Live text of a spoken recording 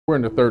we're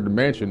in the third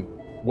dimension,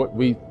 what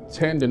we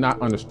tend to not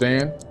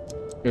understand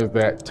is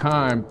that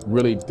time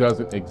really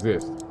doesn't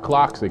exist.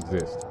 Clocks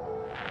exist.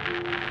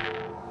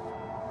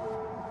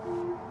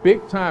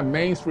 Big-time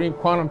mainstream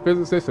quantum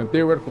physicists and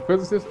theoretical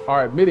physicists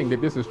are admitting that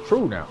this is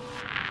true now.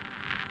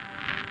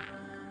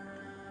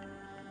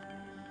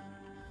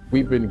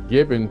 We've been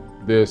given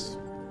this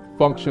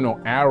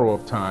functional arrow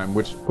of time,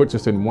 which puts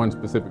us in one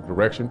specific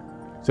direction,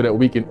 so that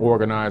we can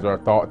organize our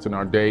thoughts and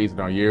our days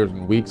and our years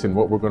and weeks and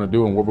what we're going to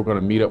do and where we're going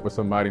to meet up with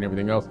somebody and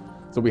everything else.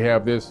 So we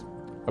have this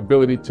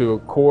ability to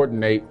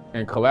coordinate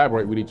and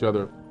collaborate with each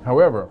other.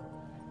 However,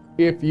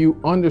 if you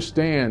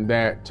understand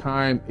that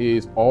time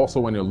is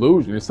also an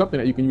illusion, it's something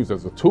that you can use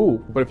as a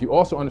tool, but if you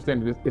also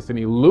understand that it's an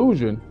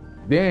illusion,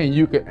 then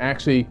you can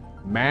actually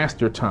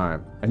master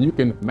time and you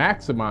can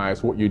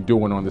maximize what you're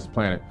doing on this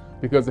planet.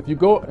 Because if you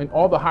go in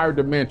all the higher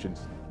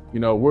dimensions, you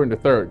know, we're in the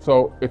third.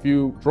 So if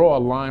you draw a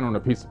line on a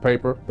piece of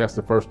paper, that's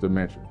the first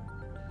dimension.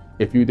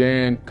 If you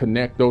then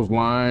connect those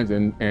lines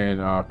and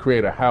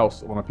create a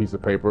house on a piece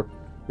of paper,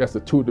 that's a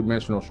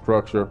two-dimensional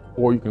structure,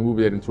 or you can move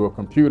it into a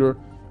computer.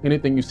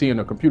 Anything you see in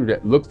a computer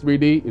that looks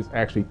 3D is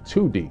actually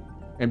 2D.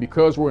 And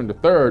because we're in the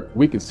third,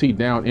 we can see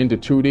down into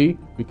 2D,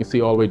 we can see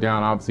all the way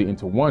down obviously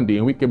into 1D,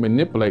 and we can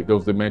manipulate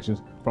those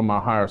dimensions from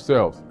our higher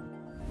selves.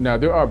 Now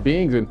there are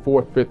beings in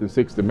fourth, fifth, and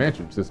sixth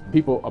dimensions. There's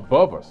people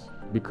above us.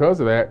 Because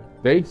of that,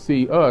 they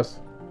see us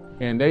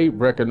and they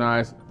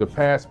recognize the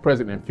past,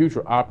 present, and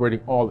future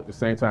operating all at the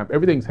same time.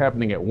 Everything's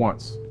happening at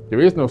once.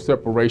 There is no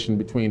separation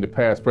between the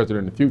past, present,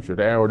 and the future.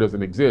 The arrow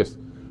doesn't exist.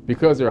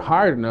 Because they're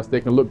higher than us, they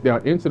can look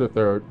down into the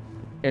third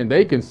and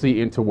they can see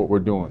into what we're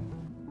doing.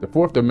 The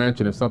fourth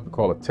dimension is something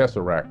called a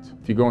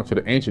tesseract. If you go into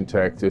the ancient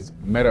text, it's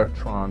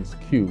Metatron's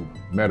cube,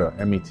 meta,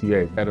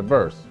 M-E-T-A,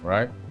 metaverse,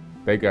 right?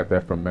 They got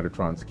that from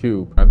Metatron's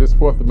cube. Now this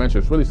fourth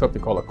dimension is really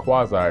something called a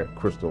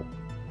quasi-crystal.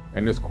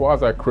 And this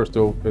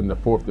quasi-crystal in the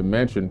fourth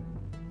dimension,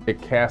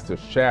 it casts a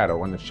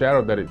shadow, and the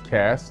shadow that it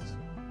casts,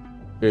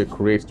 it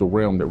creates the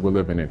realm that we're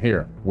living in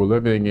here. We're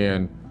living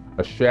in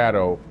a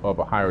shadow of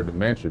a higher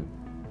dimension.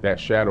 That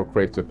shadow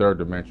creates a third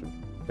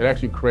dimension. It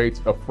actually creates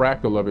a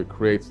fractal of it,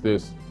 creates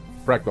this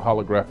fractal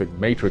holographic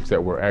matrix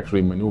that we're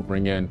actually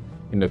maneuvering in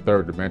the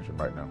third dimension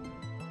right now.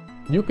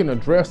 You can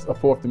address a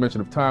fourth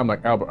dimension of time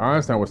like Albert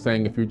Einstein was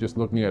saying if you're just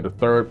looking at a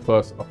third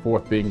plus a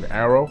fourth being the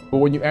arrow. But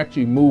when you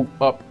actually move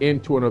up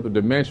into another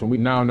dimension, we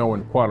now know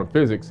in quantum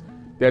physics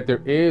that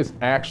there is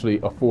actually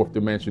a fourth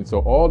dimension. So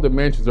all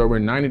dimensions are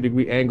in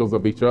 90-degree angles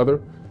of each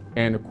other.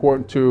 And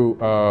according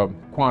to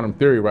quantum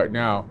theory right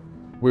now,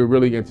 we're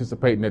really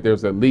anticipating that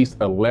there's at least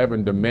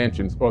 11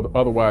 dimensions, or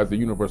otherwise the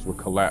universe would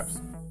collapse.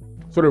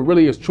 So there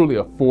really is truly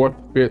a fourth,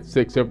 fifth,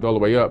 sixth, seventh, all the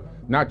way up,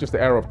 not just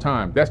the arrow of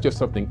time. That's just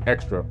something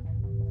extra.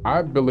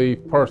 I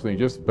believe personally,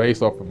 just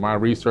based off of my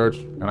research,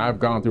 and I've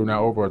gone through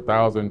now over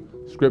 1,000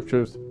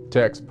 scriptures,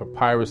 texts,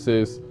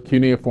 papyruses,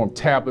 cuneiform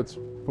tablets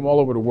from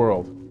all over the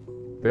world.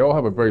 They all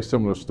have a very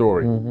similar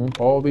story.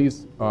 All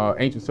these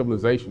ancient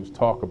civilizations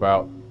talk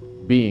about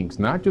beings,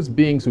 not just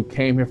beings who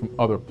came here from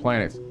other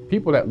planets,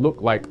 people that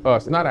look like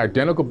us, not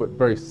identical, but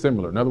very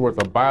similar. In other words,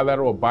 a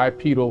bilateral,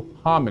 bipedal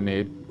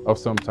hominid of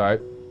some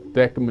type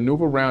that can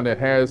maneuver around, that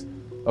has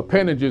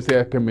appendages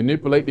that can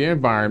manipulate the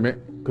environment,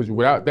 because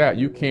without that,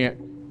 you can't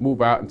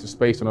move out into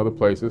space and other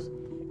places.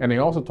 And they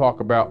also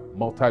talk about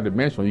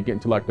multidimensional. You get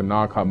into like the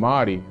Nag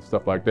Hammadi and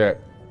stuff like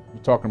that.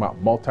 You're talking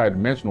about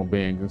multidimensional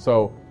beings. And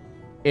so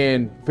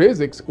in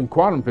physics, in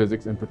quantum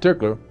physics in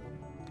particular,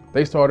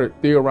 they started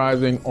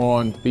theorizing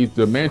on these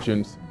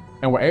dimensions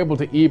and were able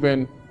to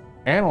even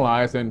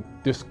analyze and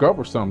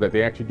discover some that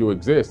they actually do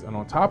exist. And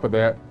on top of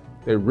that,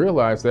 they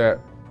realized that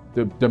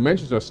the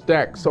dimensions are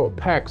stacked, so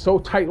packed, so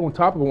tight on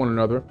top of one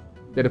another,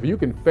 that if you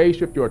can phase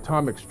shift your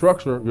atomic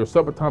structure, your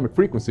subatomic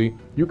frequency,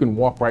 you can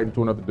walk right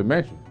into another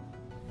dimension.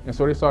 And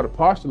so they started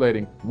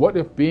postulating, what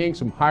if beings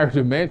from higher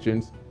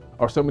dimensions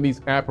or some of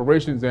these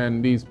apparitions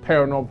and these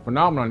paranormal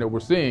phenomena that we're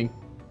seeing,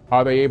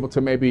 are they able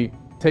to maybe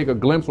take a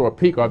glimpse or a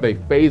peek? Are they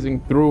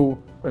phasing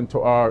through into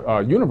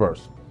our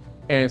universe?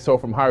 And so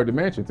from higher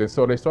dimensions. And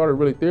so they started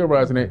really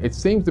theorizing it. It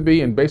seems to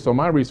be, and based on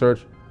my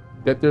research,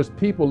 that there's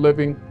people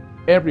living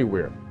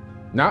everywhere.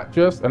 Not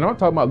just, and I'm not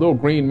talking about little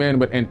green men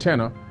with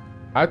antenna.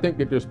 I think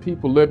that there's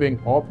people living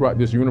all throughout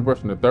this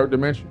universe in the third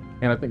dimension.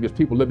 And I think there's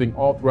people living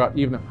all throughout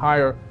even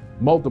higher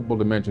multiple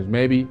dimensions,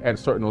 maybe at a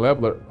certain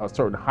level, at a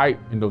certain height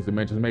in those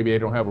dimensions. Maybe they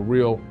don't have a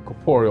real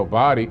corporeal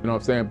body, you know what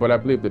I'm saying? But I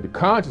believe that the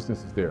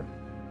consciousness is there.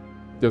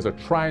 There's a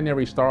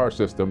trinary star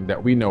system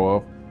that we know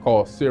of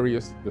called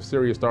Sirius, the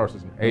Sirius star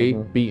system, A,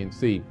 B, and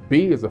C.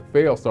 B is a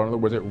failed star. In other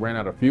words, it ran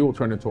out of fuel,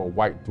 turned into a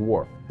white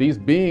dwarf. These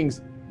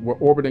beings were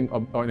orbiting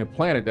on a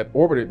planet that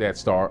orbited that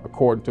star,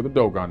 according to the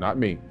Dogon, not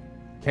me.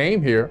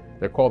 Came here,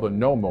 they're called the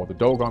Nomo. The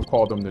Dogon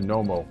called them the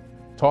Nomo.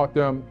 Taught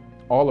them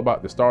all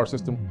about the star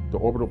system, the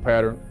orbital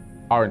pattern,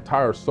 our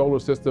entire solar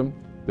system,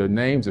 the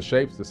names, the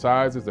shapes, the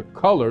sizes, the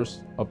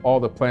colors of all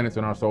the planets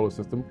in our solar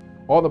system,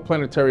 all the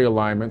planetary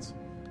alignments.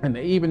 And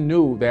they even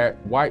knew that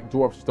white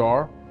dwarf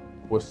star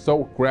was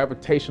so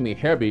gravitationally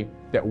heavy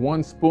that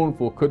one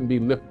spoonful couldn't be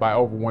lifted by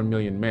over 1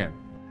 million men.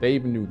 They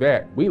even knew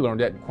that. We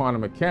learned that in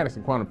quantum mechanics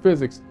and quantum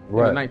physics in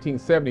the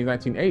 1970s,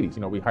 1980s.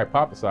 You know, we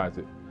hypothesized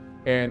it.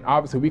 And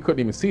obviously we couldn't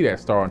even see that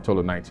star until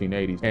the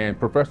 1980s. And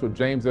Professor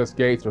James S.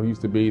 Gates, who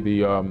used to be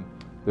the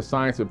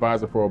science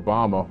advisor for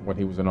Obama when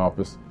he was in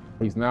office,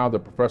 he's now the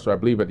professor, I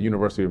believe, at the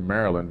University of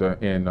Maryland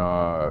in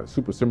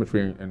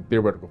supersymmetry and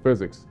theoretical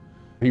physics.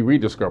 He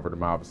rediscovered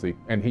them, obviously,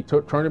 and he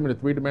turned them into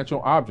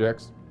three-dimensional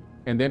objects.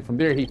 And then from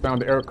there, he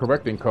found the error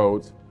correcting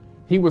codes.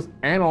 He was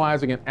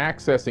analyzing and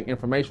accessing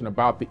information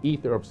about the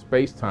ether of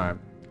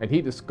space-time, and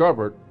he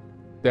discovered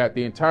that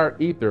the entire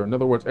ether, in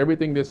other words,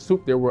 everything this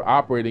soup that we're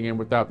operating in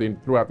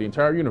throughout the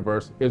entire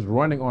universe, is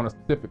running on a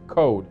specific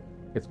code.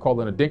 It's called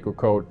an Adinkra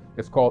code.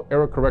 It's called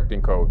error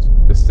correcting codes.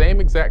 The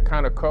same exact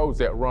kind of codes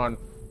that run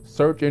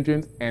search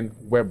engines and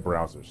web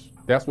browsers.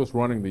 That's what's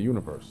running the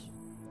universe.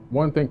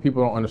 One thing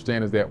people don't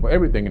understand is that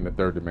everything in the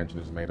third dimension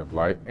is made of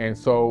light. And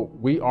so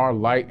we are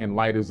light and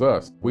light is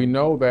us. We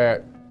know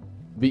that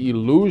the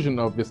illusion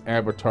of this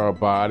avatar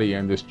body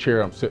and this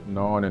chair I'm sitting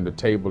on and the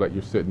table that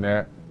you're sitting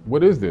at,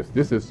 what is this?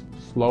 This is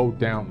slowed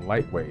down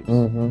light waves.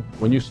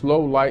 When you slow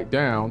light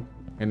down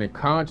and then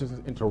consciousness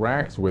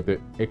interacts with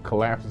it, it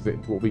collapses it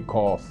into what we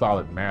call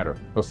solid matter.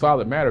 So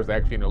solid matter is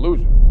actually an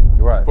illusion.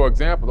 Right. For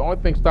example, the only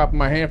thing stopping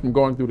my hand from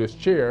going through this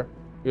chair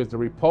is the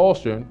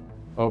repulsion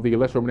of the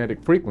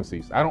electromagnetic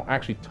frequencies. I don't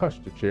actually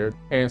touch the chair.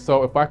 And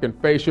so if I can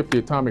phase shift the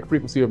atomic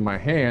frequency of my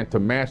hand to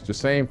match the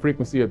same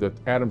frequency of the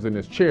atoms in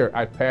this chair,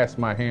 I pass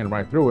my hand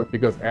right through it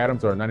because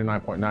atoms are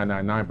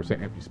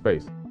 99.999% empty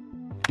space.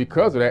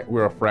 Because of that,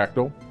 we're a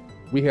fractal.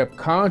 We have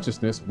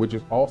consciousness, which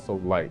is also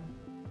light.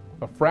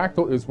 A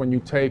fractal is when you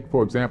take,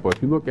 for example,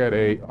 if you look at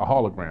a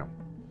hologram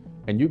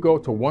and you go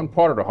to one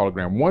part of the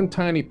hologram, one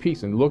tiny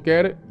piece, and look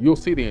at it, you'll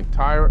see the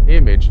entire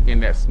image in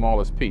that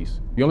smallest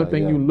piece. The only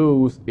thing you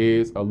lose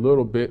is a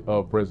little bit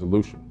of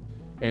resolution.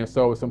 And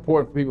so it's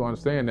important for people to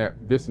understand that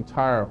this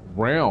entire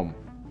realm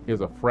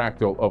is a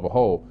fractal of a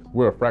whole.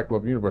 We're a fractal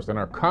of the universe, and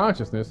our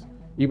consciousness,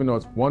 even though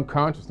it's one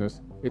consciousness,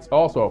 it's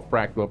also a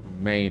fractal of the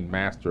main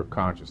master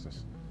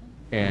consciousness.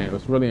 And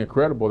it's really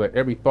incredible that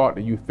every thought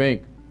that you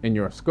think in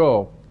your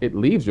skull, it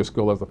leaves your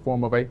skull as a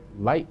form of a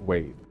light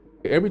wave.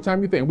 Every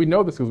time you think, and we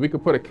know this because we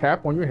could put a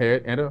cap on your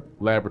head in a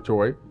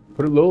laboratory,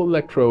 put a little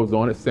electrodes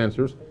on it,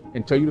 sensors,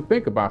 and tell you to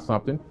think about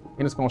something,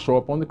 and it's going to show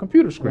up on the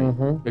computer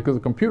screen because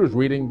the computer's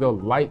reading the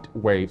light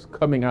waves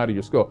coming out of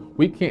your skull.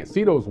 We can't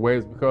see those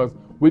waves because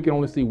we can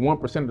only see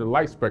 1% of the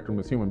light spectrum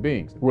as human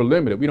beings. We're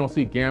limited. We don't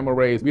see gamma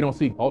rays. We don't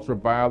see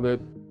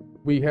ultraviolet.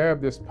 We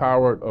have this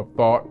power of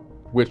thought,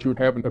 which you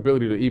have an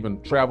ability to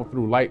even travel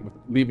through light,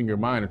 leaving your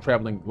mind and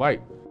traveling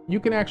light. You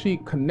can actually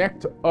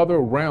connect to other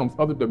realms,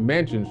 other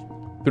dimensions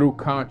through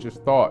conscious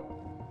thought.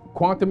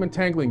 Quantum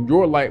entangling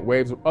your light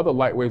waves with other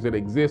light waves that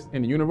exist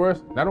in the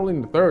universe, not only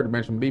in the third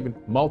dimension, but even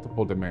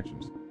multiple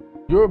dimensions.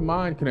 Your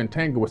mind can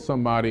entangle with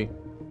somebody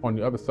on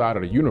the other side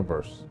of the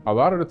universe. A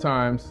lot of the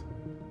times,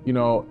 you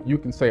know, you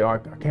can say, oh, I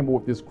came up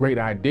with this great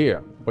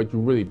idea, but you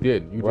really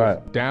didn't. You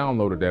just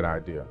downloaded that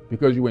idea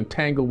because you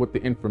entangled with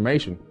the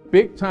information.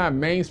 Big time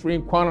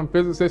mainstream quantum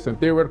physicists and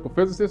theoretical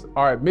physicists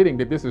are admitting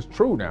that this is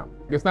true now.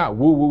 It's not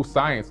woo-woo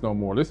science no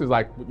more. This is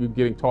like what you're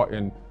getting taught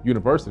in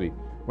university.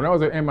 When I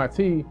was at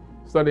MIT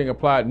studying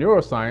applied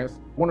neuroscience,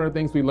 one of the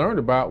things we learned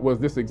about was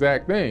this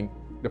exact thing.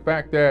 The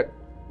fact that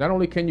not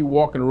only can you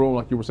walk in a room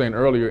like you were saying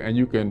earlier and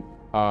you can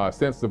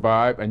sense the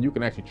vibe and you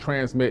can actually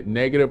transmit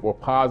negative or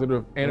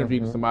positive energy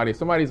to somebody.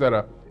 Somebody's at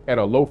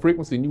a low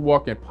frequency and you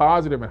walk in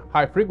positive and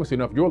high frequency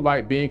enough, your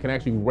light being can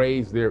actually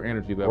raise their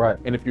energy level.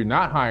 And if you're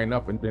not high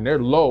enough and they're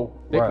low,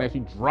 they can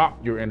actually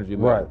drop your energy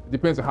level. It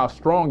depends on how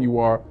strong you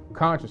are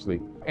consciously.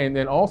 And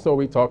then also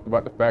we talked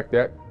about the fact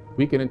that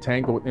we can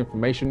entangle with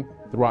information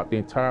throughout the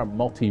entire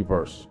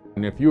multiverse.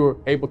 And if you're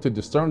able to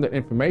discern that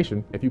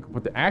information, if you can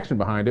put the action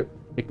behind it,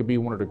 it could be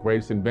one of the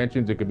greatest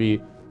inventions. It could be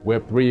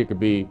Web3, it could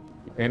be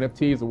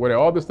NFTs or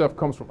whatever. All this stuff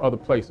comes from other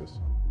places.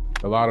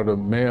 A lot of the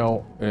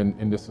male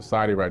in this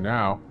society right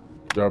now,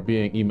 they're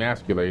being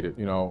emasculated,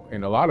 you know,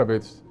 and a lot of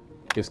it's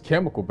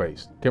chemical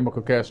based.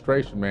 Chemical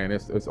castration, man.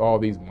 It's all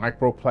these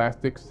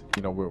microplastics.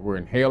 You know, we're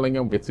inhaling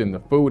them. It's in the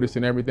food, it's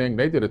in everything.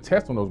 They did a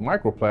test on those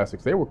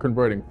microplastics. They were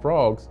converting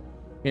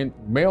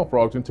male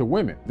frogs into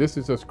women. This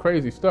is just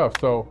crazy stuff.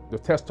 So the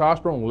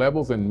testosterone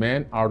levels in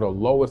men are the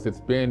lowest it's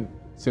been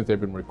since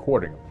they've been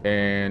recording them.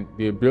 And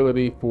the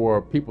ability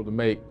for people to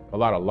make a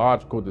lot of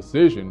logical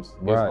decisions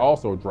is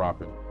also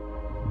dropping.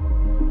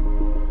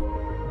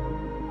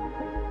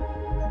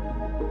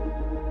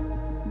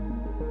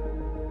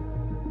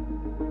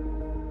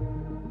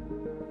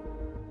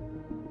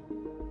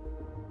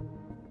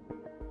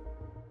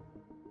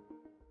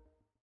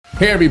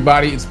 Hey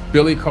everybody, it's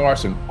Billy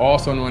Carson,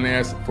 also known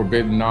as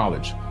Forbidden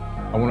Knowledge.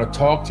 I want to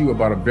talk to you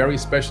about a very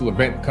special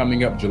event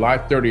coming up July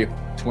 30th,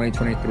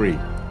 2023.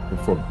 The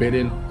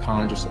Forbidden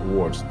Conscious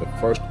Awards, the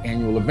first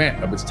annual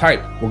event of its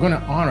type. We're going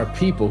to honor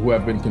people who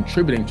have been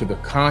contributing to the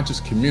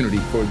conscious community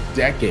for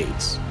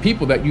decades.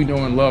 People that you know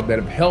and love that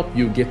have helped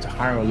you get to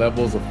higher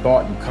levels of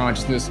thought and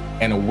consciousness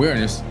and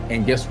awareness.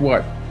 And guess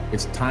what?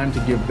 It's time to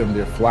give them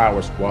their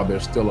flowers while they're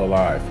still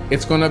alive.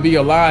 It's going to be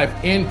a live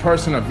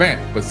in-person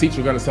event, but seats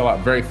are going to sell out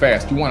very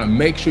fast. You want to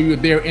make sure you're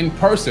there in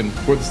person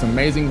for this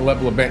amazing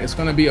level event. It's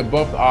going to be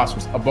above the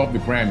Oscars, above the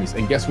Grammys.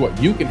 And guess what?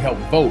 You can help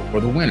vote for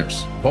the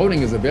winners.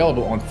 Voting is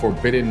available on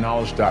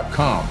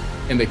forbiddenknowledge.com.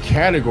 And the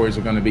categories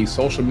are going to be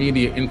social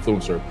media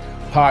influencer,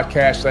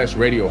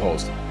 podcast/radio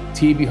host,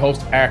 TV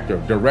host, actor,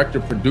 director,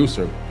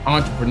 producer,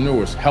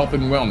 entrepreneurs, health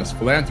and wellness,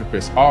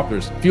 philanthropists,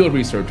 authors, field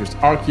researchers,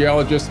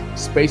 archaeologists,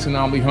 space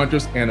anomaly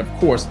hunters, and of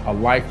course, a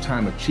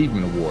Lifetime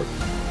Achievement Award.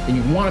 And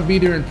you want to be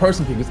there in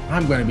person because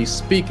I'm going to be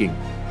speaking.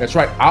 That's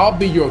right, I'll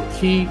be your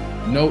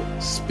keynote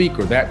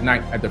speaker that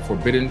night at the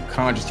Forbidden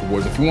Conscious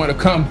Awards. If you want to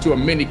come to a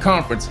mini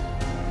conference,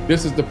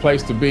 this is the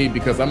place to be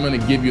because I'm going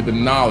to give you the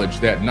knowledge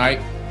that night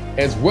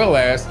as well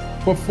as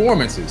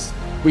performances.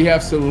 We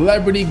have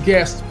celebrity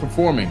guests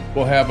performing.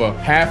 We'll have a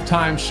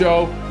halftime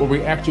show where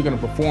we're actually going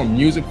to perform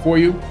music for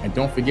you. And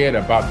don't forget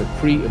about the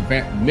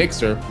pre-event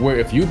mixer, where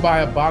if you buy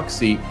a box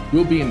seat,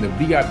 you'll be in the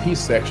VIP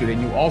section, and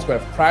you also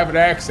have private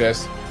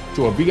access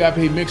to a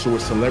VIP mixer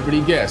with celebrity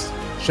guests.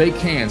 Shake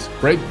hands,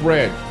 break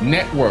bread,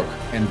 network,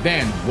 and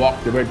then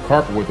walk the red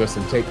carpet with us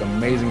and take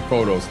amazing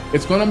photos.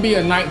 It's going to be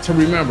a night to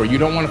remember. You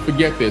don't want to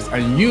forget this.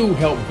 And you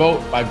help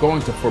vote by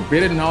going to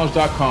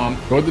forbiddenknowledge.com,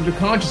 go to the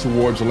Conscious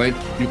Awards link.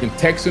 You can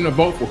text in a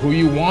vote for who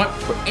you want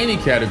for any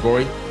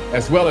category,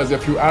 as well as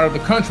if you're out of the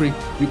country,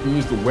 you can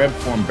use the web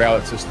form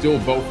ballot to still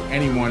vote for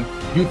anyone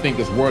you think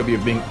is worthy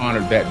of being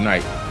honored that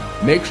night.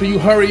 Make sure you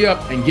hurry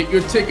up and get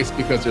your tickets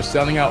because they're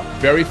selling out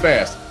very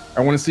fast.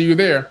 I want to see you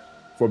there.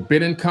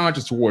 Forbidden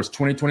Conscious Awards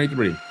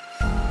 2023.